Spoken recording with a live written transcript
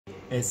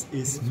Es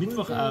ist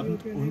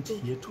Mittwochabend und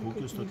hier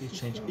Tokyo Stock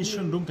Exchange ist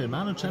schon dunkel.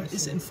 Manu-chan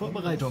ist in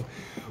Vorbereitung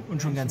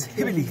und schon ganz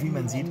hibbelig, wie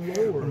man sieht,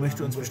 und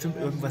möchte uns bestimmt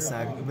irgendwas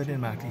sagen über den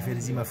Markt. Ich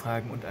werde sie mal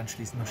fragen und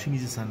anschließend noch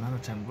Shimizu-san.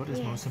 Manu-chan, what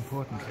is most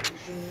important?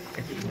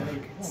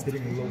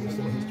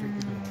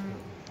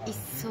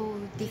 It's so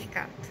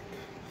difficult.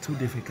 Too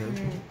difficult.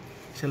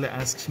 Shall I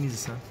ask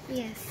Shimizu-san?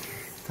 Yes.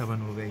 多分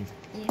の方がいい。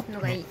の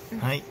がいい。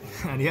はい、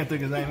ありがとう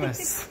ございま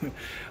す。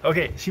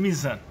Okay,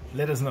 Shimizu-san,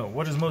 let us know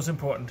what is most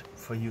important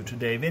for you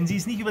today. Wenn Sie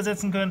es nicht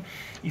übersetzen können,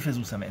 ich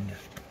versuche es am Ende.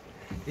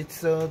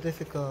 It's so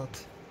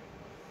difficult.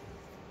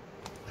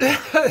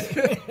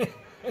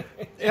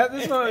 Yeah,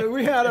 this one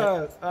we had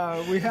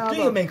Do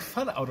you make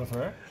fun out of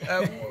her?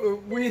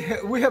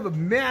 we have a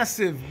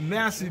massive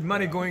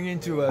money going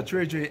into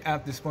treasury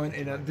at this point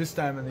in this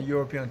time in the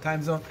European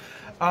time zone.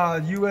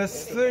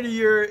 U.S.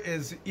 30-year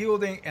is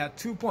yielding at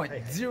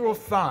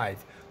 2.05,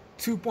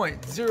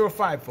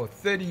 2.05 for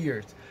 30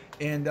 years,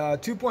 and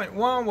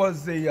 2.1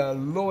 was the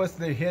lowest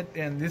they hit,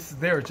 and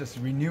they're just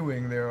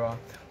renewing their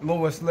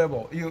lowest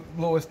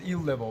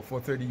yield level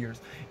for 30 years.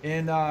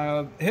 And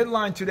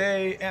headline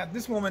today at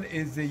this moment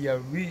is the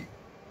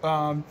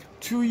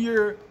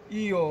two-year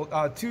yield.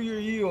 Two-year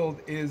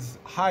yield is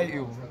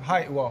higher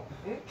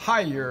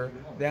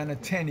than a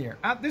 10-year.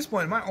 At this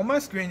point, on my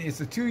screen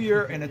is a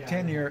 2-year and a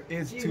 10-year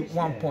is to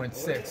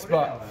 1.6.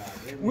 But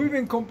we've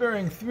been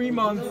comparing 3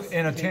 months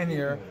and a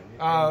 10-year.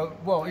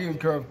 Yield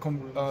curve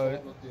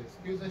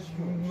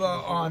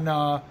on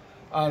a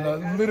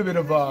little bit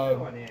of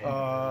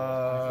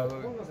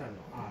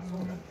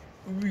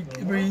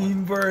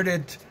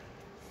reinverted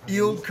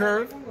yield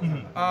curve.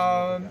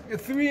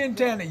 3 and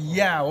 10,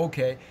 yeah,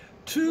 okay.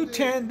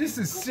 210, this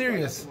is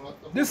serious.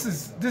 This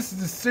is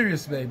a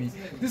serious, baby.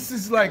 This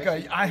is like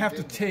I have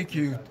to take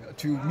you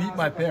to meet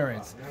my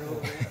parents.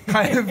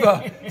 Kind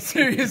of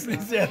seriously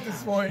at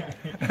this point.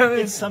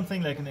 It's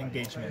something like an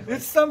engagement.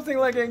 It's something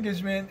like an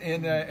engagement,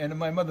 and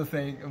my mother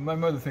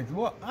thinks,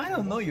 well, I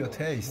don't know your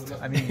taste.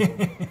 I mean,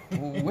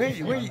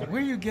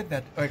 where you get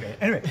that? Okay.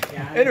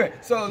 Anyway.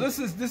 So this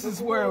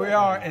is where we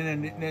are,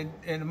 and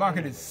the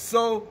market is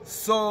so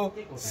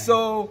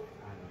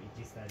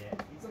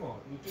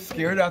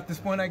scared at this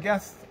point, I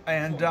guess.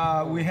 And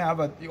we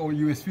have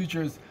U.S.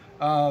 futures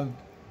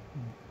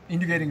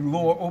indicating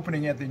lower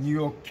opening at the New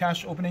York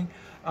cash opening.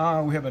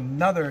 We have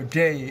another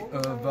day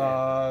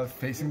of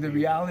facing the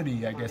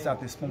reality, I guess,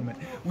 at this moment.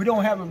 We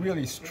don't have a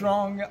really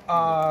strong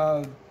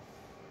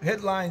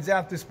headlines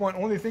at this point.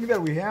 Only thing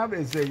that we have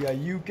is a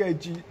UK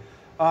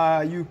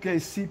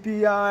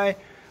CPI,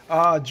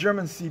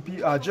 German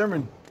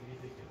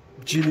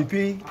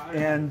GDP,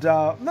 and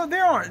no, they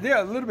are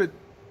a little bit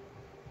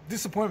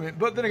disappointment,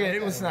 but then again,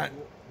 it was not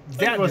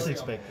that was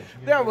expected.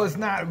 There was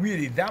not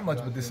really that much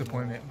of a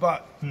disappointment,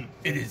 but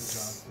it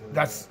is.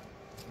 That's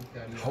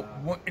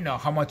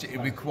how much it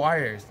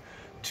requires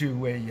to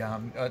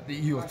the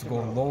yield to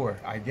go lower.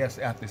 I guess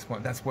at this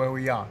point, that's where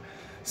we are.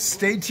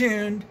 Stay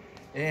tuned,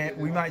 and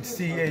we might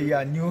see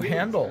a new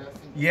handle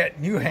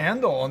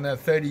on the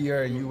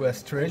 30-year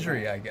U.S.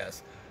 Treasury, I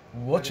guess.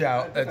 Watch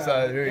out, it's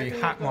a very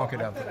hot market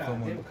out there.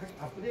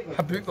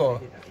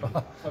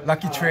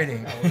 Lucky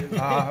trading.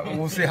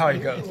 We'll see how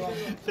it goes.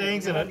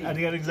 Thanks,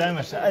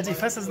 also ich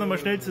fasse das nochmal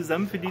schnell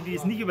zusammen für die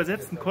es nicht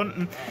übersetzen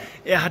konnten.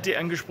 Er hatte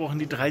angesprochen,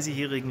 die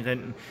 30-jährigen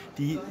Renten,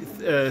 die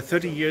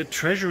 30-Year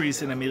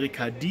Treasuries in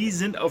Amerika, die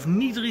sind auf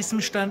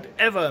niedrigstem Stand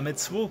ever mit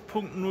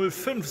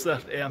 2,05,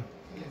 sagt er.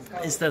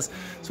 Ist das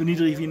so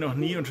niedrig wie noch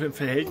nie und im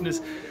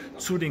Verhältnis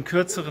zu den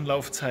kürzeren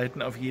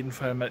Laufzeiten auf jeden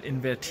Fall mal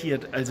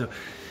invertiert. Also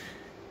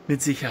mit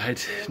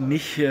Sicherheit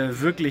nicht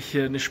wirklich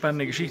eine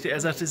spannende Geschichte.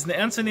 Er sagt, es ist eine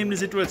ernstzunehmende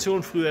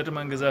Situation. Früher hätte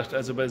man gesagt,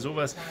 also bei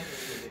sowas,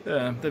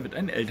 da wird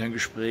ein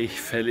Elterngespräch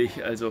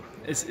fällig. Also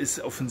es ist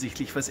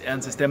offensichtlich was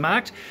Ernstes. Der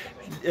Markt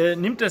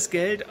nimmt das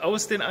Geld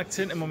aus den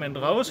Aktien im Moment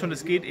raus und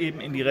es geht eben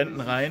in die Renten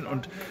rein.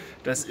 Und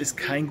das ist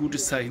kein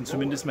gutes Zeichen,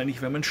 zumindest mal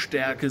nicht, wenn man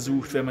Stärke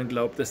sucht, wenn man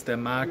glaubt, dass der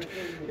Markt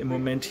im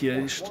Moment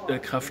hier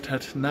Kraft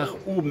hat nach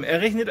oben.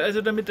 Er rechnet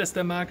also damit, dass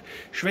der Markt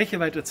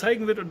Schwäche weiter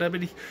zeigen wird und da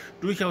bin ich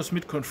durchaus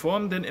mit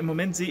konform, denn im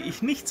Moment sehe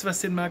ich nichts,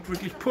 was den Markt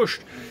wirklich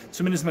pusht.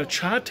 Zumindest mal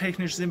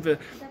charttechnisch sind wir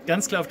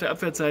ganz klar auf der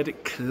Abwärtsseite.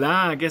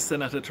 Klar,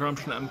 gestern nach der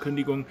Trumpschen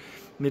Ankündigung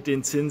mit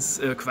den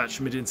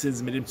mit den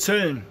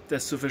Zöllen,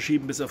 das zu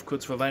verschieben bis auf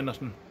kurz vor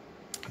Weihnachten.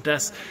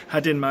 Das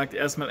hat den Markt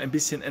erstmal ein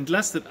bisschen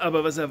entlastet.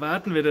 Aber was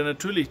erwarten wir denn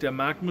natürlich? Der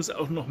Markt muss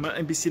auch noch mal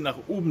ein bisschen nach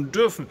oben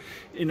dürfen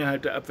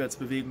innerhalb der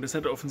Abwärtsbewegung. Das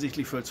hat er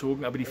offensichtlich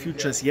vollzogen. Aber die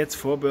Futures jetzt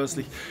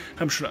vorbörslich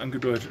haben schon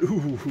angedeutet,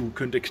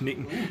 könnte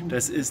knicken.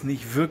 Das ist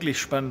nicht wirklich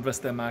spannend, was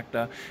der Markt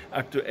da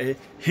aktuell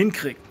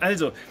hinkriegt.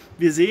 Also,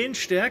 wir sehen,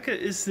 Stärke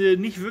ist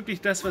nicht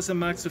wirklich das, was im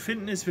Markt zu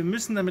finden ist. Wir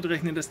müssen damit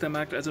rechnen, dass der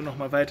Markt also noch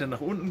mal weiter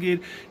nach unten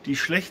geht. Die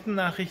schlechten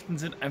Nachrichten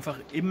sind einfach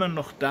immer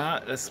noch da.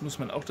 Das muss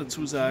man auch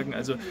dazu sagen.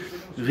 Also,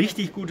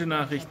 richtig gute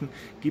Nachrichten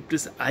gibt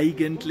es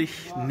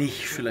eigentlich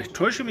nicht. Vielleicht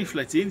täusche ich mich,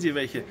 vielleicht sehen Sie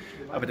welche,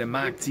 aber der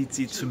Markt sieht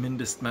sie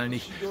zumindest mal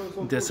nicht.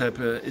 Und deshalb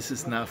ist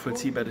es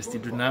nachvollziehbar, dass die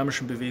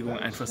dynamischen Bewegungen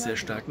einfach sehr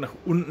stark nach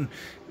unten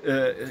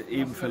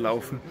eben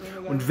verlaufen.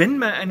 Und wenn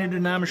mal eine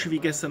dynamische wie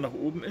gestern nach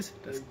oben ist,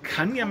 das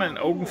kann ja mal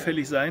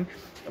augenfällig sein,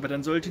 aber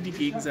dann sollte die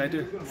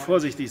Gegenseite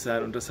vorsichtig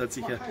sein. Und das hat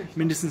sich ja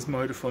mindestens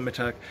mal heute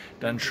Vormittag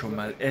dann schon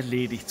mal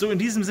erledigt. So, in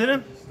diesem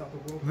Sinne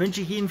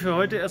wünsche ich Ihnen für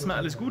heute erstmal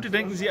alles Gute.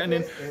 Denken Sie an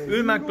den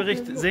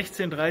Ölmarktbericht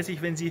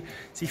 16:30. Wenn Sie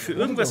sich für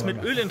irgendwas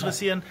mit Öl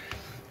interessieren,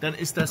 dann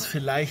ist das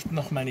vielleicht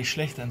noch mal nicht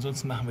schlecht.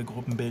 Ansonsten machen wir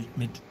Gruppenbild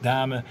mit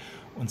Dame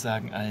und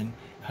sagen allen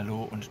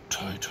Hallo und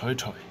toi, toi,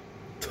 toi.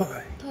 Toi.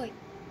 Toi.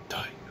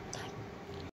 Toi.